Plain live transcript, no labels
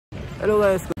Hello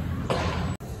guys.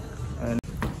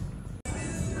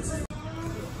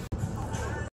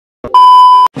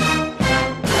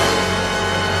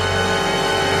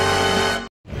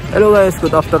 Hello guys,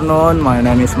 good afternoon. My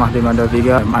name is Mahdi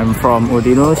Mahdavikia. I'm from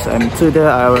Udinus, and today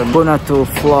I'm gonna to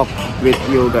vlog with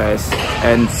you guys.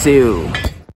 And see you.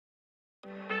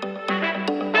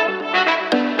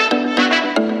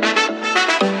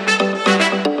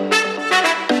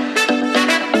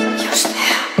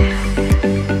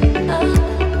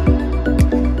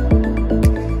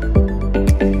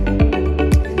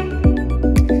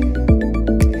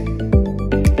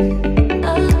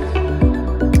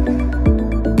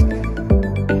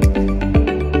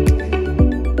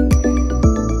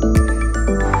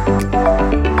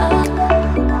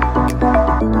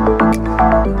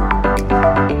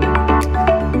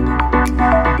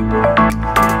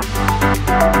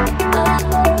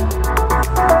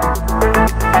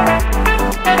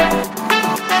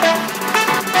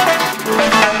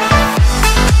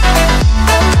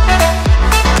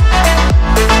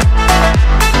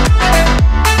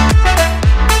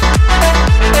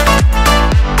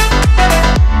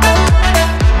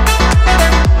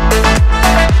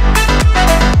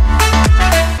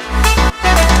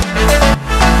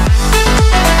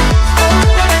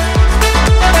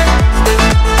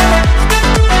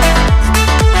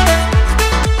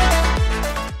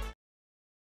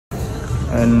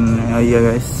 And yeah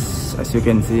guys, as you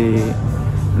can see,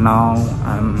 now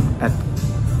I'm at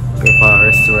Keva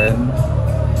Restaurant.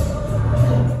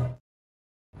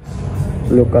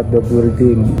 Look at the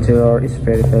building. Interior is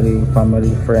very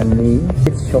family friendly.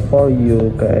 It's so for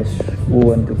you guys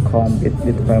who want to come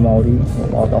with family. A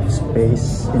lot of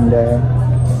space in there.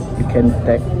 You can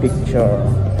take picture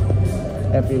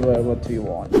everywhere what you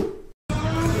want.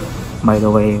 By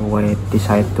the way, we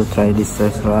decided to try this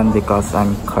restaurant because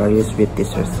I'm curious with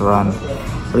this restaurant.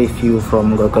 Review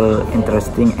from Google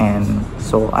interesting, and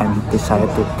so I'm decided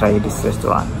to try this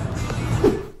restaurant.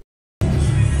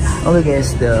 Okay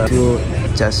guys, the food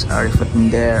just arrived in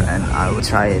there and I will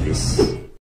try this.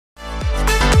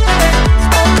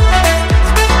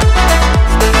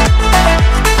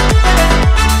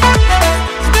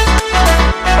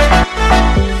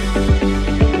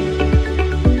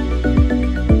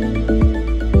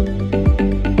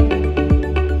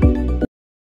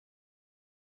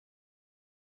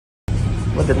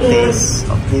 What the taste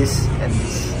of this and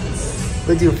this?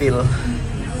 What do you feel?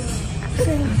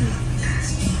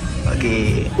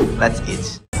 Okay, let's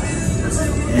eat.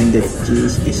 And the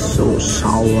cheese is so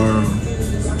sour.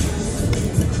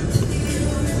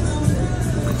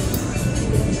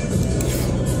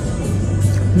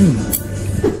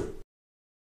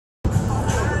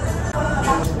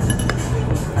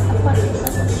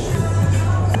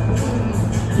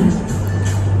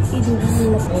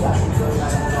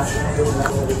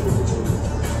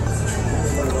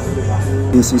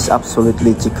 This is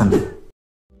absolutely chicken.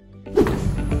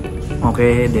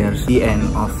 Okay, there's the end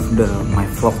of my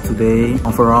vlog today.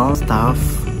 Overall, staff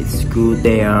it's good.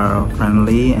 They are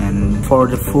friendly, and for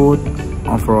the food,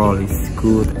 overall it's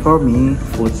good. For me,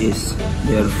 food is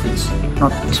their food's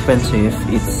not expensive.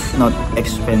 It's not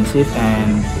expensive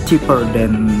and cheaper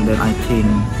than I think.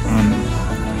 And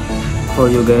for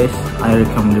you guys, I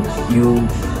recommend you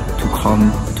to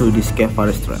come to this Keva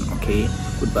restaurant. Okay,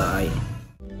 goodbye.